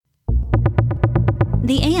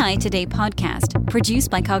The AI Today podcast, produced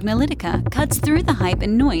by Cognilytica, cuts through the hype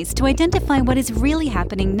and noise to identify what is really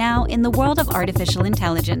happening now in the world of artificial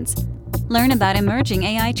intelligence. Learn about emerging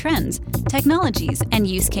AI trends, technologies, and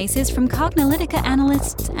use cases from Cognilytica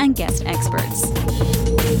analysts and guest experts.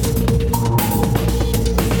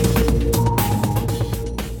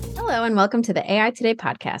 Hello, and welcome to the AI Today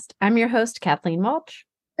podcast. I'm your host, Kathleen Walsh.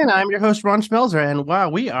 And I'm your host, Ron Schmelzer. And wow,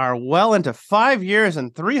 we are well into 5 years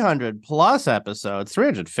and 300 plus episodes,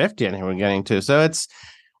 350, I think we're getting to. So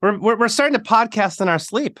we're starting to podcast in our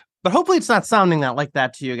sleep. But hopefully it's not sounding like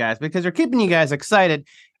that to you guys, because we're keeping you guys excited.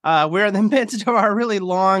 We're in the midst of our really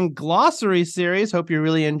long glossary series. Hope you're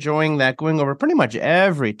really enjoying that, going over pretty much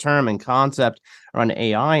every term and concept around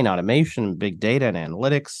AI and automation and big data and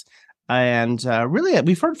analytics. And really,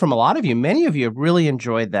 we've heard from a lot of you. Many of you have really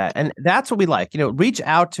enjoyed that. And that's what we like. Reach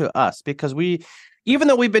out to us, because even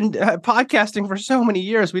though we've been podcasting for so many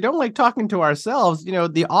years, we don't like talking to ourselves.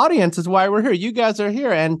 The audience is why we're here. You guys are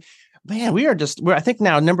here. And man, we're I think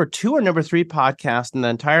now number 2 or number 3 podcast in the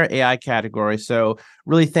entire AI category. So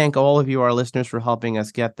really thank all of you, our listeners, for helping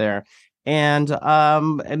us get there. And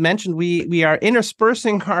I mentioned we are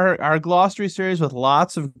interspersing our glossary series with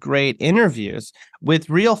lots of great interviews with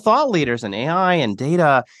real thought leaders in AI and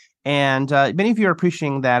data. And many of you are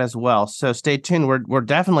appreciating that as well. So stay tuned. We're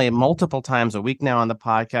definitely multiple times a week now on the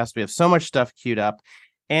podcast. We have so much stuff queued up.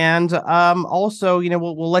 And also,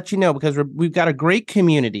 we'll let you know, because we've got a great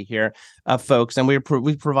community here of folks, and we've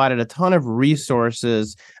provided a ton of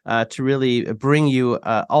resources to really bring you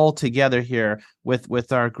all together here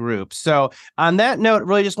with our group. So on that note,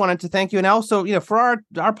 really just wanted to thank you. And also, for our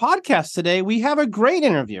podcast today, we have a great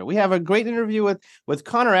interview. We have a great interview with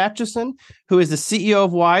Connor Atchison, who is the CEO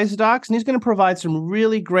of Wisedocs, and he's going to provide some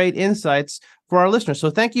really great insights for our listeners. So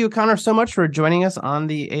thank you, Connor, so much for joining us on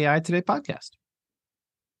the AI Today podcast.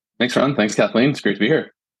 Thanks, Ron. Thanks, Kathleen. It's great to be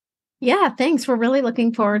here. Yeah, thanks. We're really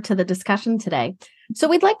looking forward to the discussion today. So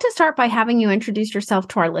we'd like to start by having you introduce yourself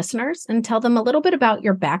to our listeners and tell them a little bit about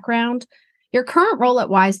your background, your current role at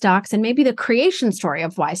Wisedocs, and maybe the creation story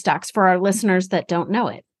of Wisedocs for our listeners that don't know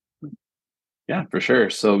it. Yeah, for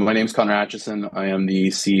sure. So my name's Connor Atchison. I am the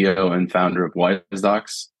CEO and founder of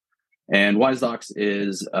Wisedocs. And Wisedocs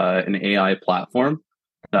is an AI platform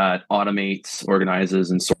that automates, organizes,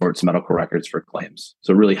 and sorts medical records for claims.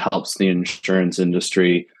 So it really helps the insurance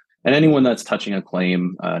industry and anyone that's touching a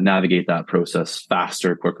claim navigate that process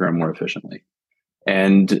faster, quicker, and more efficiently.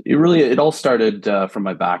 And it all started from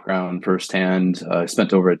my background firsthand. I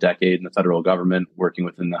spent over a decade in the federal government working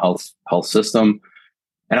within the health system.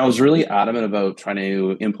 And I was really adamant about trying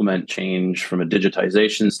to implement change from a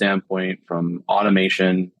digitization standpoint, from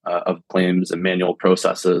automation of claims and manual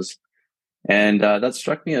processes. And that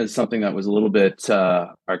struck me as something that was a little bit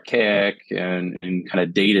archaic and kind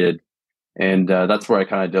of dated. And that's where I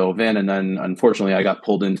kind of dove in. And then, unfortunately, I got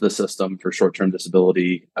pulled into the system for short-term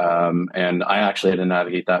disability. And I actually had to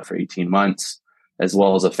navigate that for 18 months, as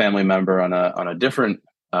well as a family member on a different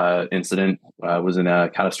incident, was in a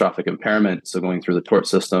catastrophic impairment. So going through the tort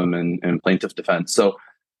system and plaintiff defense. So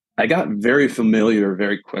I got very familiar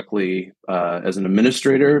very quickly as an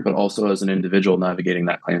administrator, but also as an individual navigating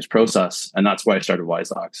that claims process. And that's why I started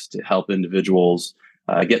Wisedocs, to help individuals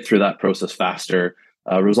get through that process faster,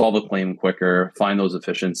 resolve a claim quicker, find those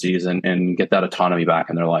efficiencies, and get that autonomy back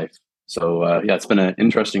in their life. So it's been an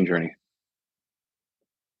interesting journey.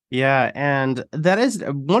 Yeah, and that is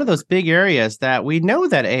one of those big areas that we know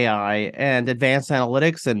that AI and advanced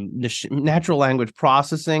analytics and natural language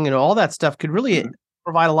processing and all that stuff could really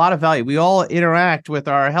provide a lot of value. We all interact with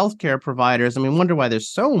our healthcare providers, and we wonder why there's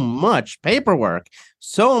so much paperwork,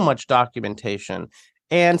 so much documentation,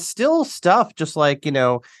 and still stuff just like,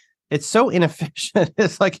 it's so inefficient.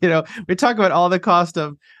 It's like, we talk about all the cost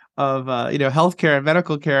of healthcare and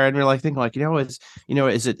medical care, and we're thinking is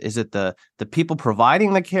it the people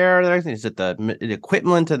providing the care? Is it the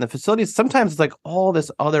equipment and the facilities? Sometimes it's like all this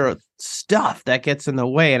other stuff that gets in the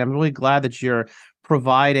way, and I'm really glad that you're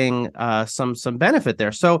providing some benefit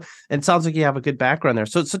there. So it sounds like you have a good background there.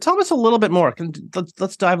 So tell us a little bit more.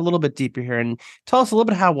 Let's dive a little bit deeper here and tell us a little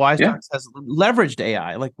bit how Wisedocs has leveraged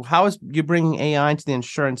AI. Like, how is you bringing AI into the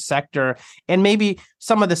insurance sector, and maybe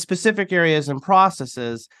some of the specific areas and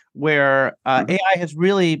processes where AI has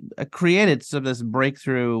really created some of this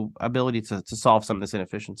breakthrough ability to solve some of this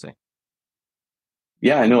inefficiency?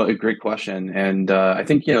 Yeah, I know, a great question. And I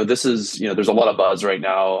think, this is, there's a lot of buzz right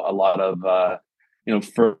now, a lot of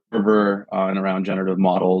fervor and around generative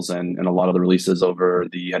models and a lot of the releases over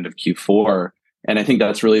the end of Q4. And I think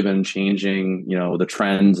that's really been changing, the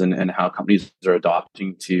trends and how companies are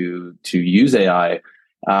adopting to use AI.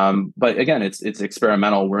 But again, it's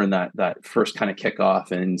experimental. We're in that first kind of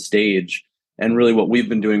kickoff and stage. And really what we've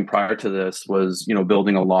been doing prior to this was,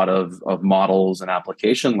 building a lot of models and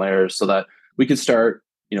application layers so that we could start,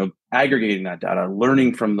 aggregating that data,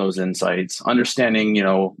 learning from those insights, understanding,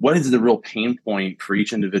 what is the real pain point for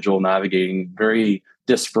each individual navigating very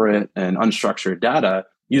disparate and unstructured data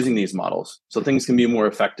using these models. So things can be more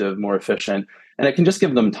effective, more efficient, and it can just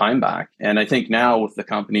give them time back. And I think now with the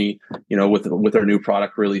company, with our new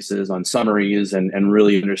product releases on summaries and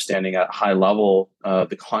really understanding at a high level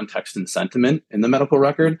the context and sentiment in the medical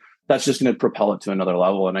record, that's just going to propel it to another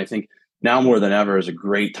level. And I think now more than ever is a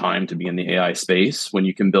great time to be in the AI space when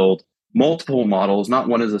you can build multiple models, not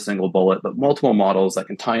one as a single bullet, but multiple models that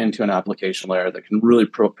can tie into an application layer that can really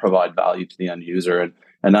provide value to the end user.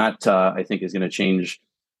 And that I think is going to change,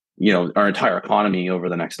 our entire economy over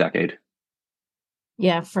the next decade.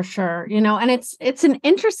 Yeah, for sure. And it's an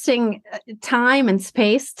interesting time and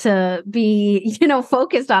space to be,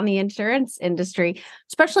 focused on the insurance industry,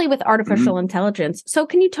 especially with artificial intelligence. So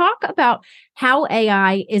can you talk about how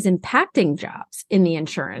AI is impacting jobs in the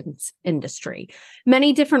insurance industry?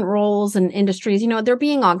 Many different roles and industries, they're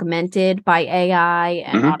being augmented by AI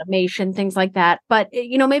and automation, things like that. But,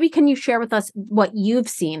 maybe can you share with us what you've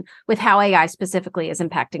seen with how AI specifically is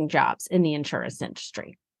impacting jobs in the insurance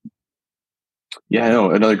industry? Yeah,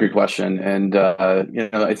 no, another great question. And,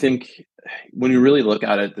 I think when you really look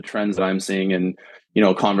at it, the trends that I'm seeing and,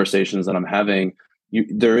 conversations that I'm having,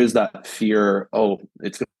 there is that fear, oh,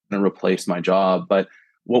 it's going to replace my job. But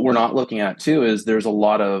what we're not looking at too is there's a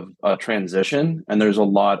lot of transition and there's a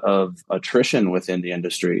lot of attrition within the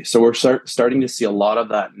industry. So we're starting to see a lot of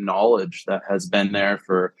that knowledge that has been there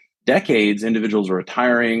for decades. Individuals are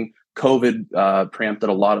retiring. COVID preempted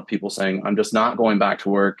a lot of people saying, I'm just not going back to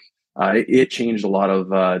work. It changed a lot of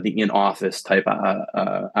the in-office type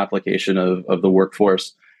application of the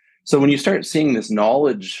workforce. So when you start seeing this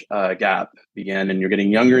knowledge gap begin, and you're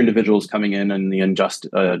getting younger individuals coming in the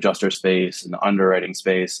adjuster space and the underwriting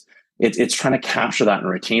space, it's trying to capture that and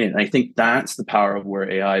retain it. And I think that's the power of where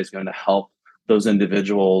AI is going to help those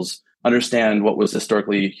individuals understand what was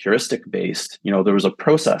historically heuristic based. There was a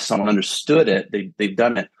process, someone understood it, they've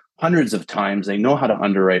done it hundreds of times, they know how to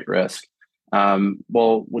underwrite risk.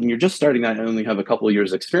 Well, when you're just starting that and only have a couple of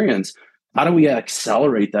years experience, how do we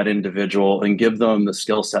accelerate that individual and give them the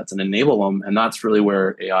skill sets and enable them? And that's really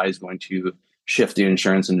where AI is going to shift the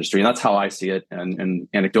insurance industry. And that's how I see it. And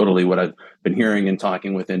anecdotally, what I've been hearing and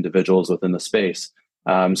talking with individuals within the space.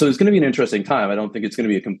 So it's going to be an interesting time. I don't think it's going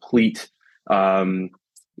to be a complete,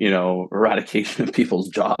 eradication of people's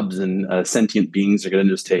jobs and sentient beings are going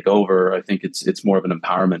to just take over. I think it's more of an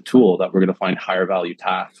empowerment tool that we're going to find higher value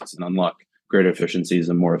tasks and unlock greater efficiencies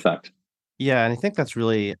and more effect. Yeah, and I think that's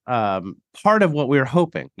really part of what we're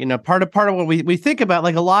hoping. Part of what we think about,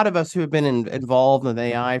 like a lot of us who have been involved with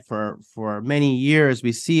AI for many years,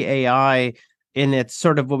 we see AI in its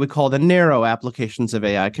sort of what we call the narrow applications of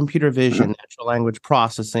AI: computer vision, natural language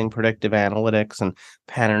processing, predictive analytics, and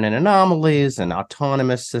pattern and anomalies, and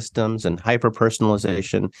autonomous systems, and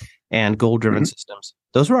hyper-personalization, and goal-driven systems.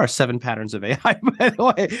 Those were our 7 patterns of AI, by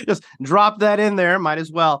the way. Just drop that in there, might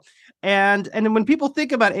as well. And when people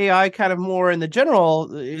think about AI kind of more in the general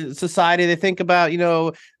society, they think about,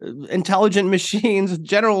 intelligent machines,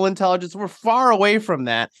 general intelligence. We're far away from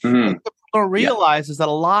that. What people don't realize is that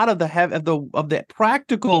a lot of the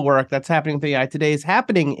practical work that's happening with AI today is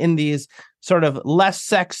happening in these sort of less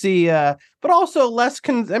sexy, but also less.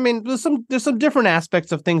 There's some different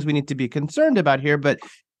aspects of things we need to be concerned about here, but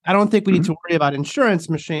I don't think we need to worry about insurance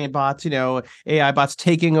machine bots, AI bots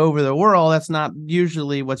taking over the world. That's not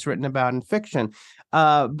usually what's written about in fiction.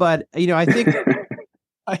 But I think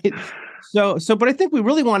but I think we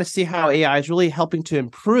really want to see how AI is really helping to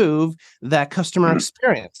improve that customer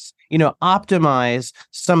experience, optimize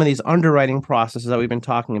some of these underwriting processes that we've been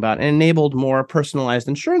talking about and enabled more personalized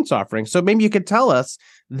insurance offerings. So maybe you could tell us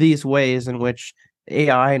these ways in which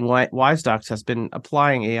AI and Wisedocs has been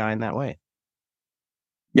applying AI in that way.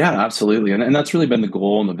 Yeah, absolutely. And that's really been the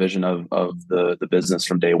goal and the vision of the business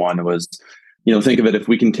from day one was, think of it, if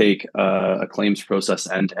we can take a claims process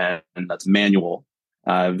end to end that's manual,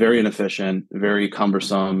 very inefficient, very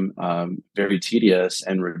cumbersome, very tedious,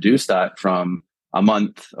 and reduce that from a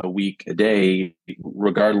month, a week, a day,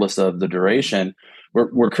 regardless of the duration,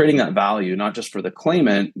 we're creating that value, not just for the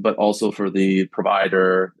claimant, but also for the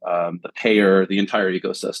provider, the payer, the entire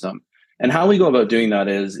ecosystem. And how we go about doing that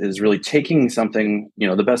is really taking something,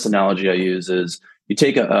 the best analogy I use is you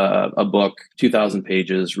take a book, 2,000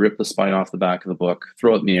 pages, rip the spine off the back of the book,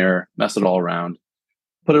 throw it in the air, mess it all around,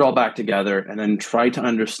 put it all back together, and then try to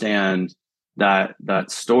understand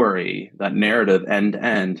that story, that narrative end to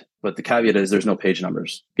end. But the caveat is there's no page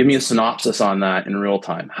numbers. Give me a synopsis on that in real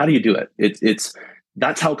time. How do you do it? It's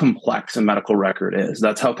that's how complex a medical record is.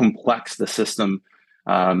 That's how complex the system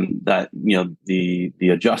that the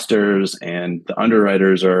adjusters and the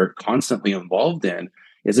underwriters are constantly involved in.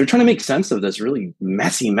 Is they're trying to make sense of this really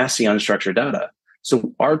messy unstructured data.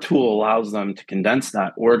 So our tool allows them to condense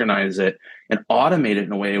that, organize it, and automate it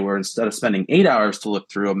in a way where instead of spending 8 hours to look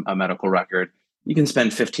through a medical record, you can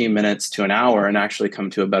spend 15 minutes to an hour and actually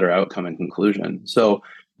come to a better outcome and conclusion. So,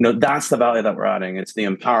 that's the value that we're adding. It's the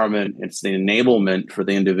empowerment, it's the enablement for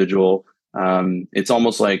the individual. It's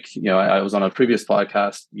almost like, I was on a previous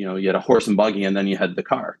podcast, you had a horse and buggy and then you had the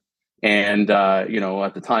car. And, at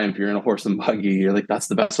the time, if you're in a horse and buggy, you're like, that's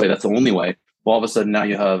the best way. That's the only way. Well, all of a sudden now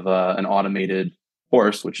you have an automated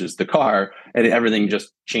horse, which is the car, and everything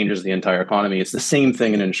just changes the entire economy. It's the same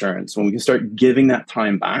thing in insurance. When we can start giving that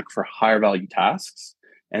time back for higher value tasks,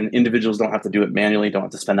 and individuals don't have to do it manually, don't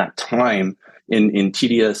have to spend that time in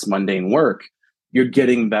tedious, mundane work, you're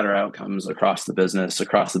getting better outcomes across the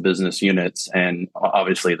business units, and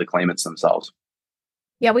obviously the claimants themselves.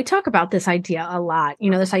 Yeah, we talk about this idea a lot,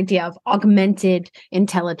 this idea of augmented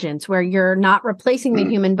intelligence, where you're not replacing the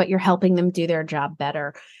human, but you're helping them do their job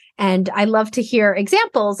better. And I love to hear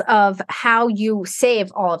examples of how you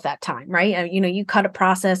save all of that time, right? You cut a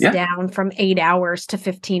process down from 8 hours to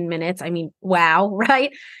 15 minutes. I mean, wow,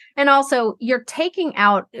 right? And also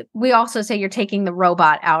we also say you're taking the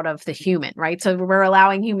robot out of the human, right? So we're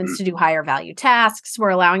allowing humans to do higher value tasks. We're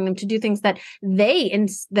allowing them to do things that they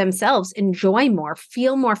themselves enjoy more,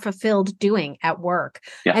 feel more fulfilled doing at work.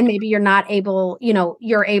 Yeah. And maybe you're not able,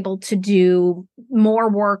 you're able to do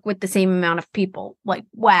more work with the same amount of people. Like,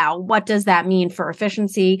 wow, what does that mean for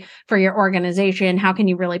efficiency, for your organization? How can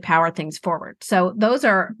you really power things forward? So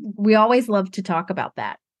we always love to talk about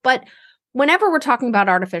that. But whenever we're talking about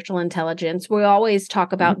artificial intelligence, we always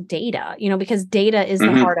talk about data, because data is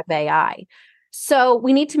the heart of AI. So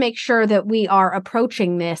we need to make sure that we are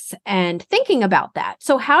approaching this and thinking about that.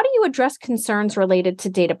 So how do you address concerns related to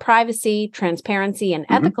data privacy, transparency, and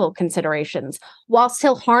ethical considerations while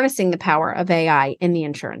still harnessing the power of AI in the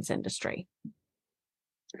insurance industry?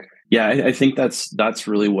 Yeah, I think that's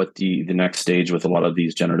really what the next stage with a lot of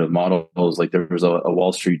these generative models. Like there was a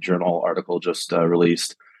Wall Street Journal article just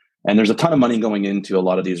released. And there's a ton of money going into a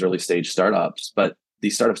lot of these early stage startups, but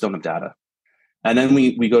these startups don't have data. And then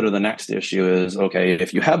we go to the next issue is, okay,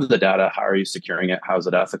 if you have the data, how are you securing it? How is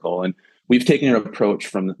it ethical? And we've taken an approach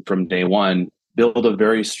from day one, build a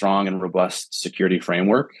very strong and robust security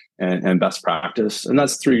framework and best practice. And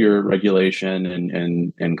that's through your regulation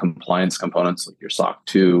and compliance components like your SOC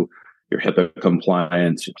 2, your HIPAA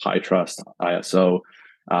compliance, your high trust, ISO.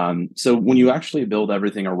 So when you actually build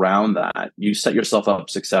everything around that, you set yourself up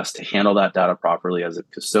success to handle that data properly as a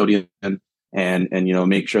custodian and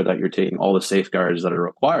make sure that you're taking all the safeguards that are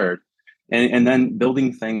required and then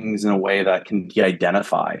building things in a way that can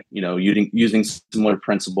de-identify, using similar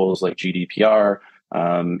principles like GDPR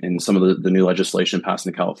and some of the new legislation passed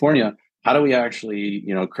in California. How do we actually,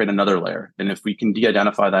 create another layer? And if we can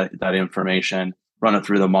de-identify that information, run it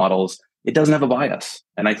through the models, it doesn't have a bias.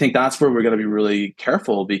 And I think that's where we're going to be really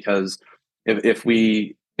careful, because if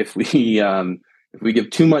we give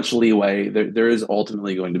too much leeway, there is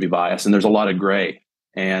ultimately going to be bias, and there's a lot of gray,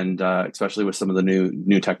 and especially with some of the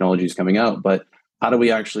new technologies coming out. But how do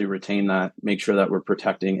we actually retain that? Make sure that we're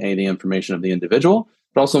protecting the information of the individual,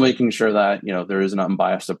 but also making sure that there is an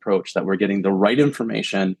unbiased approach, that we're getting the right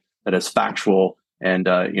information that is factual and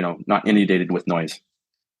not inundated with noise.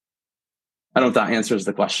 I don't know if that answers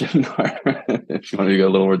the question, or if you want to go a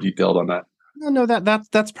little more detailed on that. No,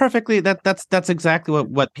 that's perfectly that's exactly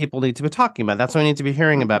what people need to be talking about. That's what we need to be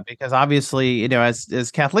hearing about, because obviously,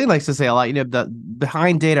 as Kathleen likes to say a lot, the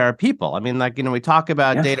behind data are people. I mean, we talk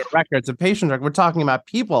about data records and patient records. We're talking about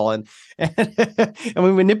people, and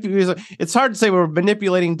we manipulate. It's hard to say we're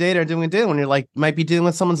manipulating data or doing data when you're might be dealing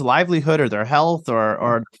with someone's livelihood or their health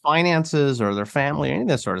or finances or their family or any of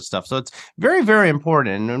this sort of stuff. So it's very, very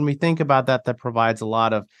important. And when we think about that provides a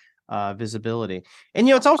lot of visibility. And,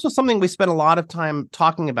 it's also something we spend a lot of time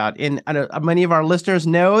talking about. Many of our listeners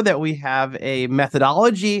know that we have a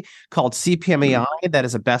methodology called CPMAI that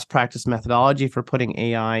is a best practice methodology for putting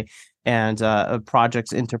AI and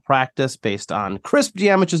projects into practice based on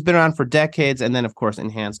CRISP-DM, which has been around for decades, and then, of course,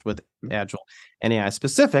 enhanced with Agile and AI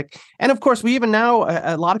specific. And, of course, we even now,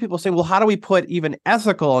 a lot of people say, well, how do we put even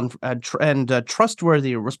ethical and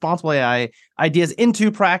trustworthy, responsible AI ideas into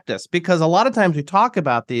practice? Because a lot of times we talk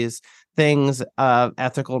about these things,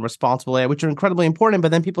 ethical and responsible AI, which are incredibly important.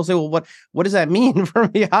 But then people say, well, what does that mean for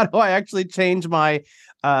me? How do I actually change my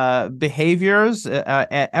behaviors,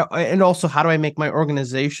 and also how do I make my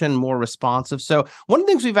organization more responsive? So one of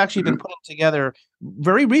the things we've actually been putting together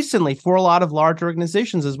very recently for a lot of large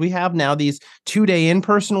organizations is we have now these 2-day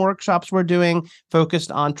in-person workshops we're doing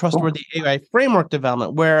focused on trustworthy AI framework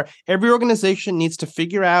development, where every organization needs to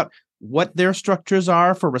figure out what their structures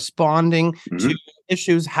are for responding to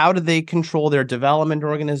issues. How do they control their development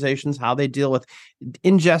organizations? How they deal with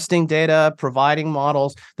ingesting data, providing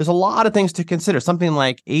models. There's a lot of things to consider, something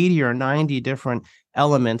like 80 or 90 different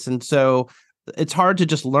elements. And so it's hard to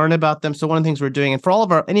just learn about them. So one of the things we're doing, and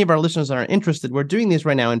for any of our listeners that are interested, we're doing these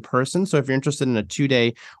right now in person. So if you're interested in a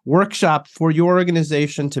 2-day workshop for your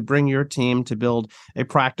organization to bring your team to build a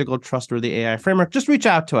practical, trustworthy AI framework, just reach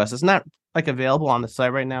out to us. It's not available on the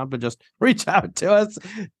site right now, but just reach out to us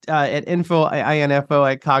at info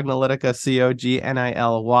at Cognilytica,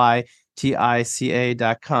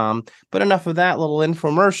 COGNILYTICA.com. But enough of that little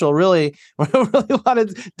infomercial. Really, we really want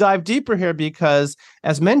to dive deeper here because,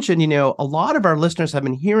 as mentioned, a lot of our listeners have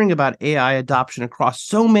been hearing about AI adoption across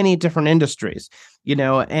so many different industries.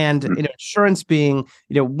 And insurance being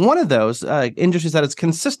one of those industries that has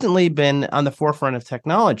consistently been on the forefront of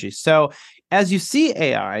technology. So as you see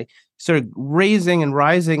AI sort of raising and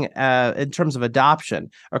rising in terms of adoption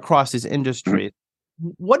across these industries,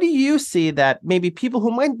 what do you see that maybe people who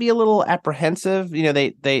might be a little apprehensive,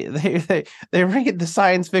 they read the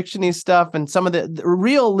science fiction-y stuff and some of the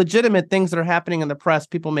real legitimate things that are happening in the press,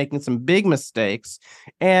 people making some big mistakes,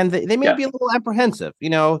 and they may be a little apprehensive,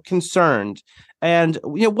 concerned. And,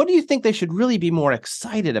 what do you think they should really be more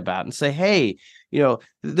excited about and say, hey,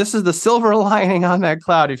 this is the silver lining on that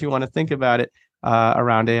cloud, if you want to think about it,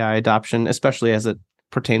 around AI adoption, especially as it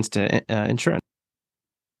pertains to insurance?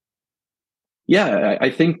 Yeah, I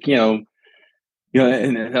think, and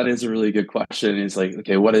that is a really good question. It's like,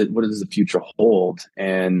 okay, what does the future hold?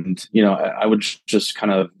 And, I would just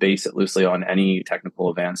kind of base it loosely on any technical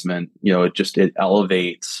advancement. It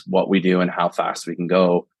elevates what we do and how fast we can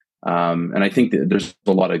go. And I think that there's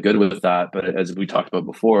a lot of good with that. But as we talked about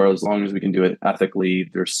before, as long as we can do it ethically,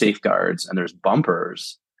 there's safeguards and there's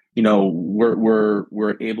bumpers.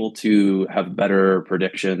 We're able to have better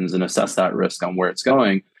predictions and assess that risk on where it's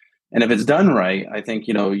going. And if it's done right, I think,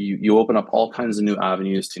 you open up all kinds of new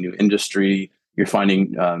avenues to new industry. You're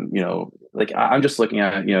finding, like I'm just looking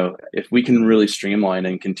at, if we can really streamline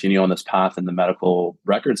and continue on this path in the medical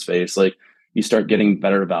record space, like you start getting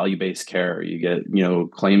better value-based care. You get,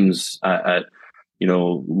 claims at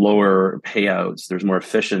lower payouts. There's more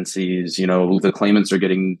efficiencies. The claimants are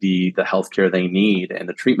getting the healthcare they need and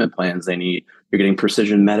the treatment plans they need. You're getting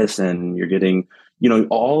precision medicine. You're getting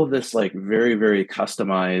all of this like very, very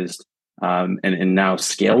customized and now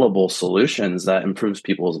scalable solutions that improves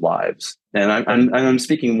people's lives. And I'm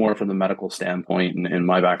speaking more from the medical standpoint and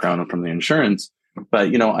my background and from the insurance,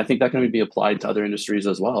 but I think that can be applied to other industries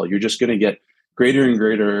as well. You're just going to get greater and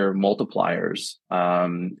greater multipliers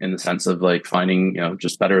in the sense of like finding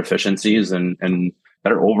just better efficiencies and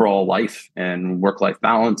better overall life and work-life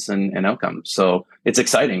balance and outcomes. So it's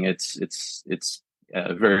exciting. It's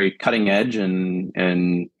very cutting edge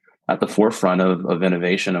and at the forefront of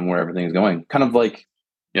innovation and where everything's going. Kind of like,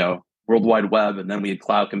 World Wide Web, and then we had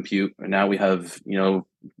cloud compute, and now we have,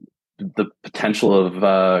 the potential of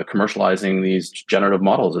commercializing these generative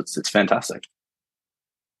models. It's fantastic.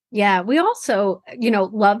 Yeah, we also,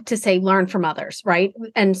 love to say learn from others, right?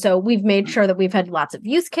 And so we've made sure that we've had lots of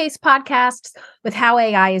use case podcasts with how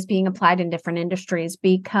AI is being applied in different industries,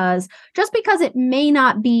 because just because it may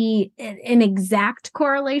not be an exact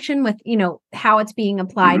correlation with, how it's being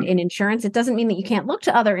applied in insurance, it doesn't mean that you can't look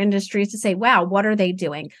to other industries to say, wow, what are they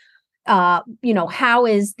doing? How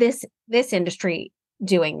is this industry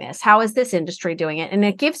doing this? How is this industry doing it? And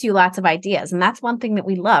it gives you lots of ideas. And that's one thing that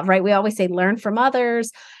we love, right? We always say learn from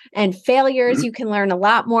others, and failures. You can learn a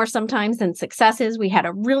lot more sometimes than successes. We had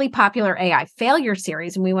a really popular AI failure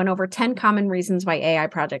series, and we went over 10 common reasons why AI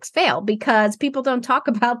projects fail, because people don't talk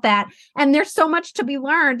about that. And there's so much to be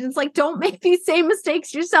learned. It's like, don't make these same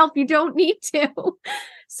mistakes yourself. You don't need to.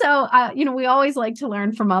 So, we always like to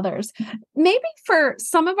learn from others. Maybe for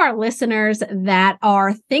some of our listeners that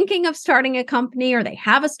are thinking of starting a company or they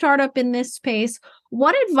have a startup in this space,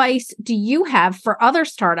 what advice do you have for other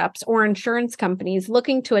startups or insurance companies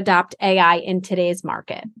looking to adopt AI in today's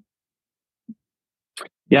market?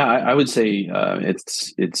 Yeah, I would say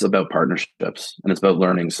it's about partnerships and it's about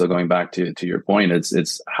learning. So going back to your point,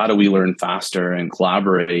 it's how do we learn faster and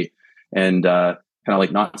collaborate and kind of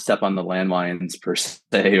like not step on the landmines per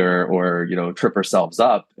se or trip ourselves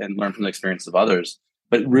up and learn from the experience of others.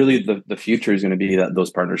 But really, the future is going to be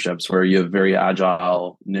those partnerships where you have very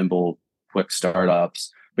agile, nimble, quick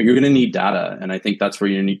startups, but you're going to need data. And I think that's where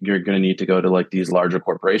you're going to need to go to like these larger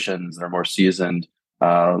corporations that are more seasoned,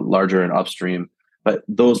 larger and upstream. But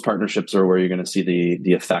those partnerships are where you're going to see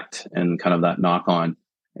the effect and kind of that knock on.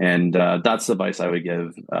 And that's the advice I would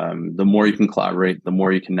give. The more you can collaborate, the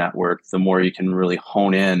more you can network, the more you can really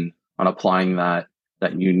hone in on applying that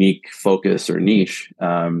unique focus or niche.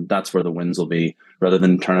 That's where the wins will be, rather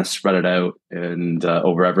than trying to spread it out and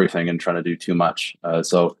over everything and trying to do too much.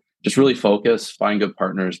 So just really focus, find good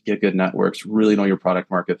partners, get good networks, really know your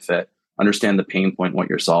product market fit, understand the pain point, what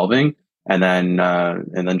you're solving, and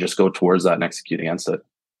then just go towards that and execute against it.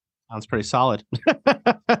 Sounds pretty solid.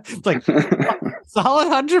 It's like solid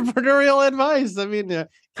entrepreneurial advice. I mean,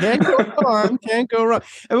 can't go wrong. Can't go wrong.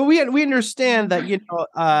 I mean, we understand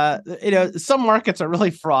that some markets are really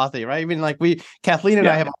frothy, right? I mean, like Kathleen and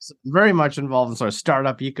I have also very much involved in sort of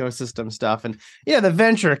startup ecosystem stuff, and the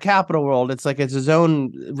venture capital world. It's like it's its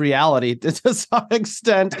own reality to some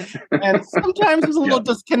extent, and sometimes it's a little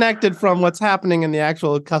disconnected from what's happening in the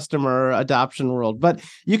actual customer adoption world. But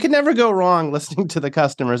you can never go wrong listening to the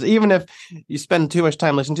customers, even if you spend too much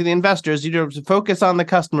time listening to the investors. You have to focus on the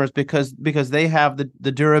customers because they have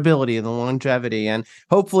the durability and the longevity, and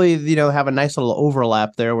hopefully have a nice little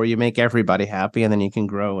overlap there where you make everybody happy, and then you can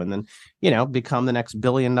grow and then become the next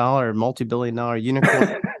 $billion-dollar, multi-billion-dollar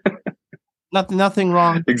unicorn. Nothing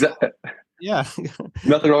wrong. Exactly. Yeah.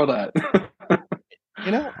 Nothing wrong with that.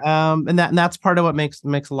 And that's part of what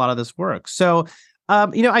makes a lot of this work. So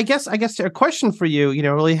I guess a question for you,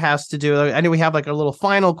 really has to do. I know we have like a little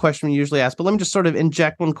final question we usually ask, but let me just sort of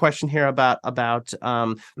inject one question here about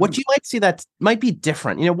what you might see that might be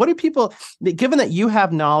different. What do people, given that you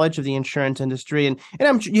have knowledge of the insurance industry and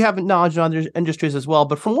I'm sure you have knowledge of other industries as well,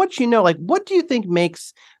 but from what you know, like what do you think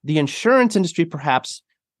makes the insurance industry perhaps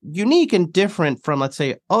unique and different from, let's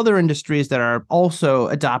say, other industries that are also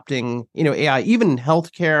adopting, AI, even in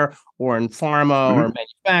healthcare or in pharma or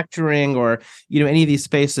manufacturing or, any of these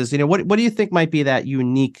spaces? What do you think might be that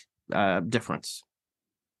unique difference?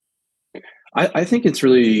 I think it's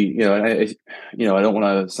really, I don't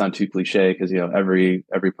want to sound too cliche because, every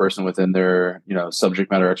person within their, subject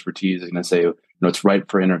matter expertise is going to say, it's ripe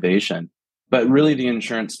for innovation. But really the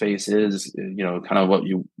insurance space is, kind of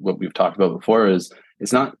what we've talked about before is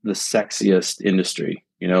it's not the sexiest industry.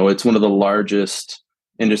 It's one of the largest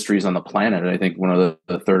industries on the planet. I think one of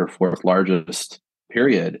the third or fourth largest,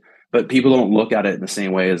 period. But people don't look at it in the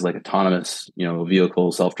same way as like autonomous,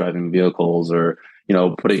 vehicles, self-driving vehicles, or,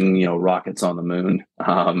 putting, rockets on the moon.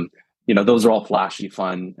 Those are all flashy,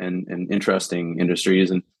 fun, and interesting industries.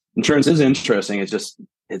 And insurance is interesting. It's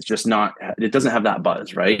just not, it doesn't have that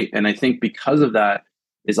buzz, right? And I think because of that,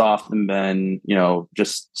 is often been,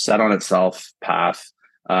 just set on itself path.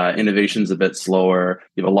 Innovation's a bit slower.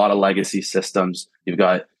 You have a lot of legacy systems. You've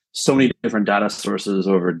got so many different data sources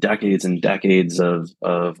over decades and decades of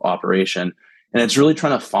operation. And it's really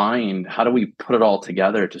trying to find how do we put it all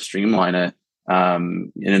together to streamline it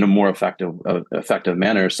in a more effective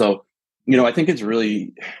manner. So, I think it's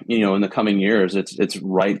really, in the coming years, it's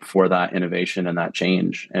ripe for that innovation and that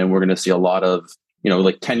change. And we're going to see a lot of,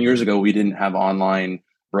 like 10 years ago, we didn't have online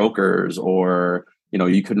brokers, or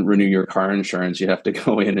you couldn't renew your car insurance. You have to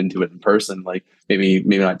go in and do it in person, like maybe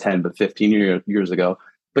not 10 but 15 years ago.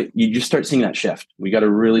 But you just start seeing that shift. We got to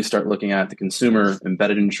really start looking at the consumer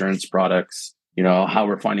embedded insurance products, how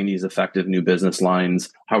we're finding these effective new business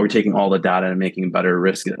lines, how we're taking all the data and making better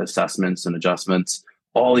risk assessments and adjustments.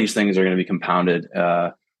 All these things are going to be compounded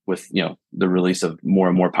with the release of more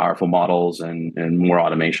and more powerful models and more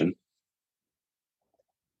automation.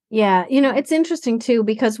 Yeah, it's interesting too,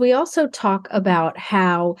 because we also talk about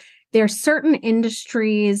how there's certain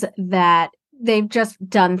industries that they've just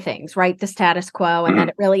done things, right? The status quo, and that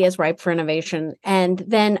it really is ripe for innovation. And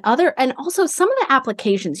then and also some of the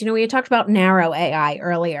applications, we had talked about narrow AI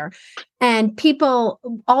earlier, and people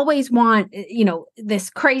always want, this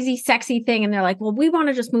crazy, sexy thing. And they're like, well, we want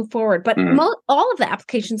to just move forward. But all of the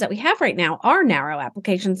applications that we have right now are narrow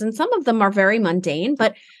applications, and some of them are very mundane,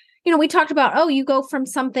 but we talked about, you go from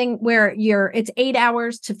something where it's 8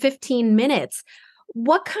 hours to 15 minutes.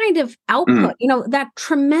 What kind of output, that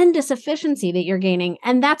tremendous efficiency that you're gaining,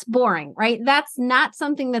 and that's boring, right? That's not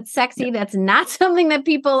something that's sexy. That's not something that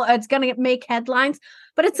it's going to make headlines,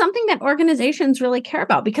 but it's something that organizations really care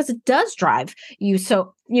about because it does drive you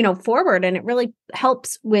forward, and it really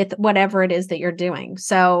helps with whatever it is that you're doing.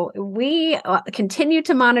 So we continue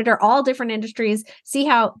to monitor all different industries, see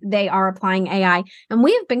how they are applying AI. And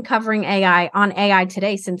we have been covering AI on AI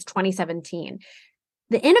Today since 2017.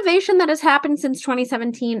 the innovation that has happened since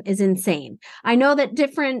 2017 is insane. I know that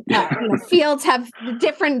different fields have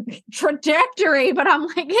different trajectory, but I'm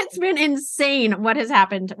like, it's been insane what has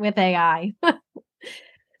happened with AI.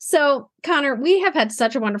 So, Connor, we have had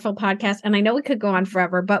such a wonderful podcast, and I know we could go on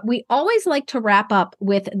forever, but we always like to wrap up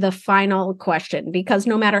with the final question, because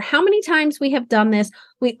no matter how many times we have done this,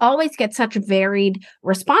 we always get such varied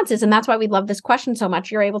responses. And that's why we love this question so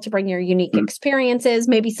much. You're able to bring your unique experiences,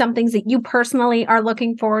 maybe some things that you personally are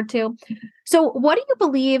looking forward to. So what do you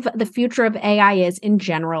believe the future of AI is in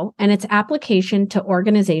general and its application to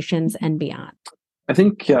organizations and beyond? I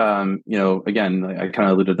think, again, I kind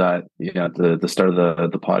of alluded to that at the start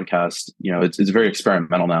of the podcast. It's very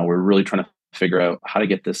experimental now. We're really trying to figure out how to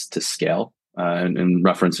get this to scale, and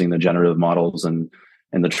referencing the generative models and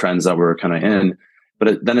the trends that we're kind of in.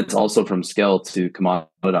 But then it's also from scale to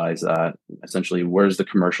commoditize that. Essentially, where's the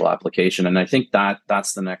commercial application? And I think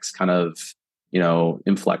that's the next kind of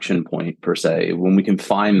inflection point per se. When we can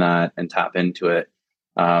find that and tap into it,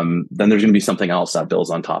 then there's going to be something else that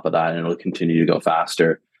builds on top of that, and it'll continue to go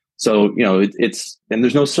faster. So, it's and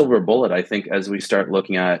there's no silver bullet. I think as we start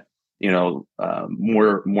looking at,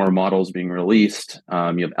 more models being released, you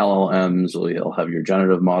have LLMs, you'll have your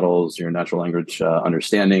generative models, your natural language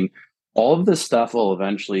understanding. All of this stuff will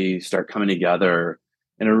eventually start coming together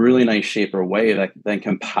in a really nice shape or way that then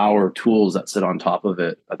can power tools that sit on top of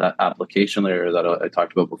it, that application layer that I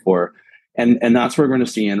talked about before. And that's where we're going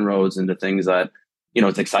to see inroads into things that,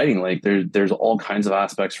 it's exciting. Like there's all kinds of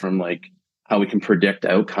aspects from like how we can predict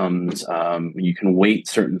outcomes. You can weight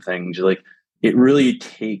certain things. It really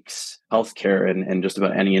takes healthcare and just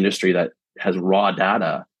about any industry that has raw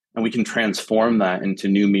data, and we can transform that into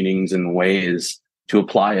new meanings and ways to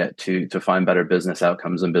apply it to find better business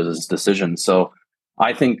outcomes and business decisions. So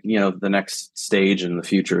I think, the next stage in the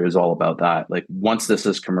future is all about that. Like once this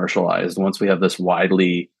is commercialized, once we have this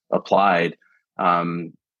widely applied,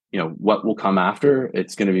 what will come after,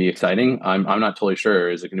 it's going to be exciting. I'm not totally sure.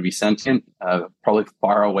 Is it going to be sentient? Probably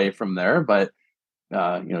far away from there, but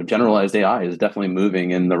generalized AI is definitely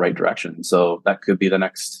moving in the right direction. So that could be the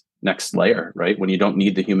next layer, right? When you don't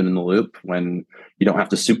need the human in the loop, when you don't have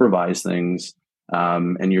to supervise things,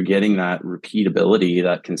 and you're getting that repeatability,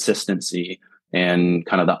 that consistency, and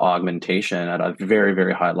kind of the augmentation at a very,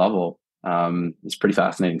 very high level. It's pretty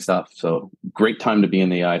fascinating stuff. So great time to be in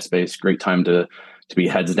the AI space. Great time to be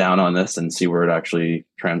heads down on this and see where it actually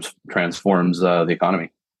transforms the economy.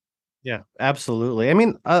 Yeah, absolutely. I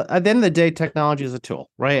mean, at the end of the day, technology is a tool,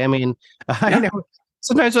 right? I mean, I know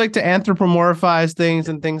sometimes I like to anthropomorphize things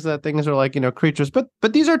and things that things are like, creatures, but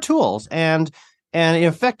these are tools, and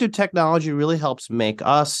effective technology really helps make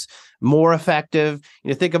us more effective.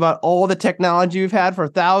 Think about all the technology we've had for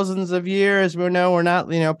thousands of years. We know we're not,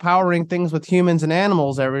 powering things with humans and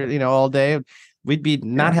animals all day. We'd be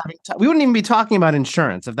not having. We wouldn't even be talking about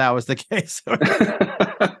insurance if that was the case.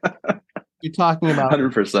 You're talking about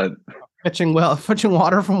 100% fetching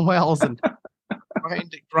water from wells and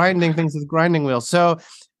grinding things with grinding wheels. So,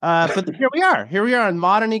 but here we are in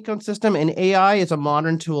modern ecosystem, and AI is a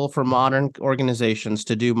modern tool for modern organizations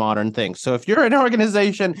to do modern things. So if you're an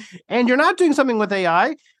organization and you're not doing something with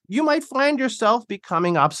AI, you might find yourself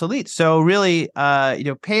becoming obsolete. So really,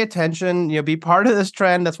 pay attention, be part of this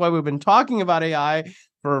trend. That's why we've been talking about AI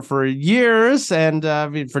for years and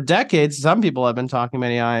for decades. Some people have been talking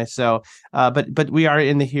about AI. So, but we are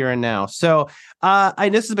in the here and now. So,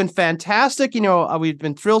 this has been fantastic. We've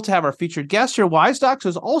been thrilled to have our featured guest here. Wisedocs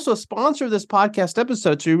is also a sponsor of this podcast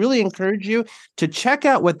episode. So we really encourage you to check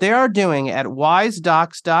out what they are doing at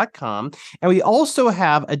wisedocs.com. And we also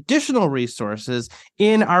have additional resources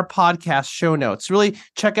in our podcast show notes. Really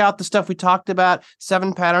check out the stuff we talked about: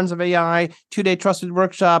 7 patterns of AI, 2-day trusted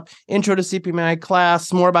workshop, intro to CPMI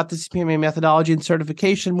class, more about the CPMI methodology and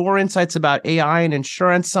certification, more insights about AI and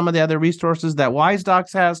insurance, some of the other resources that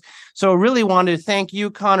Wisedocs has. So really wanted to thank you,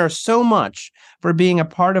 Connor, so much for being a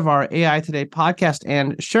part of our AI Today podcast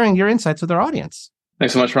and sharing your insights with our audience.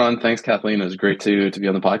 Thanks so much, Ron. Thanks, Kathleen. It was great to be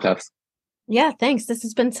on the podcast. Yeah, thanks. This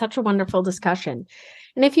has been such a wonderful discussion.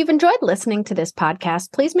 And if you've enjoyed listening to this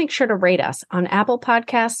podcast, please make sure to rate us on Apple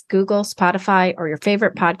Podcasts, Google, Spotify, or your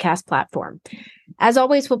favorite podcast platform. As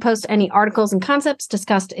always, we'll post any articles and concepts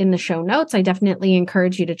discussed in the show notes. I definitely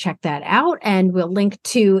encourage you to check that out. And we'll link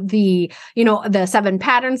to the 7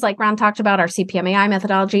 patterns like Ron talked about, our CPMAI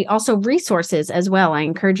methodology, also resources as well. I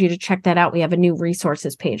encourage you to check that out. We have a new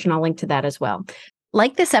resources page, and I'll link to that as well.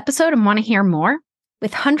 Like this episode and want to hear more?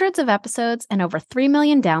 With hundreds of episodes and over 3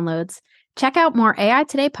 million downloads, check out more AI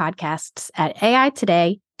Today podcasts at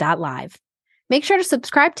aitoday.live. Make sure to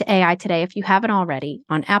subscribe to AI Today if you haven't already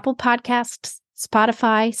on Apple Podcasts,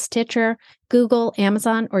 Spotify, Stitcher, Google,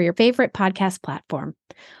 Amazon, or your favorite podcast platform.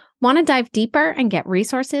 Want to dive deeper and get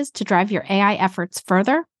resources to drive your AI efforts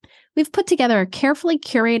further? We've put together a carefully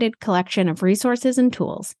curated collection of resources and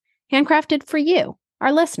tools, handcrafted for you,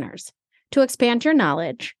 our listeners, to expand your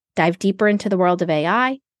knowledge, dive deeper into the world of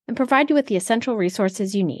AI, and provide you with the essential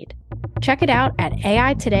resources you need. Check it out at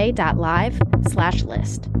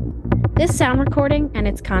aitoday.live/list. This sound recording and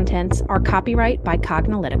its contents are copyright by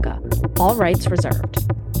Cognilytica, all rights reserved.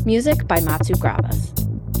 Music by Matsu Gravas.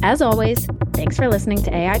 As always, thanks for listening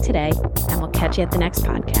to AI Today, and we'll catch you at the next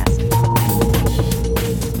podcast.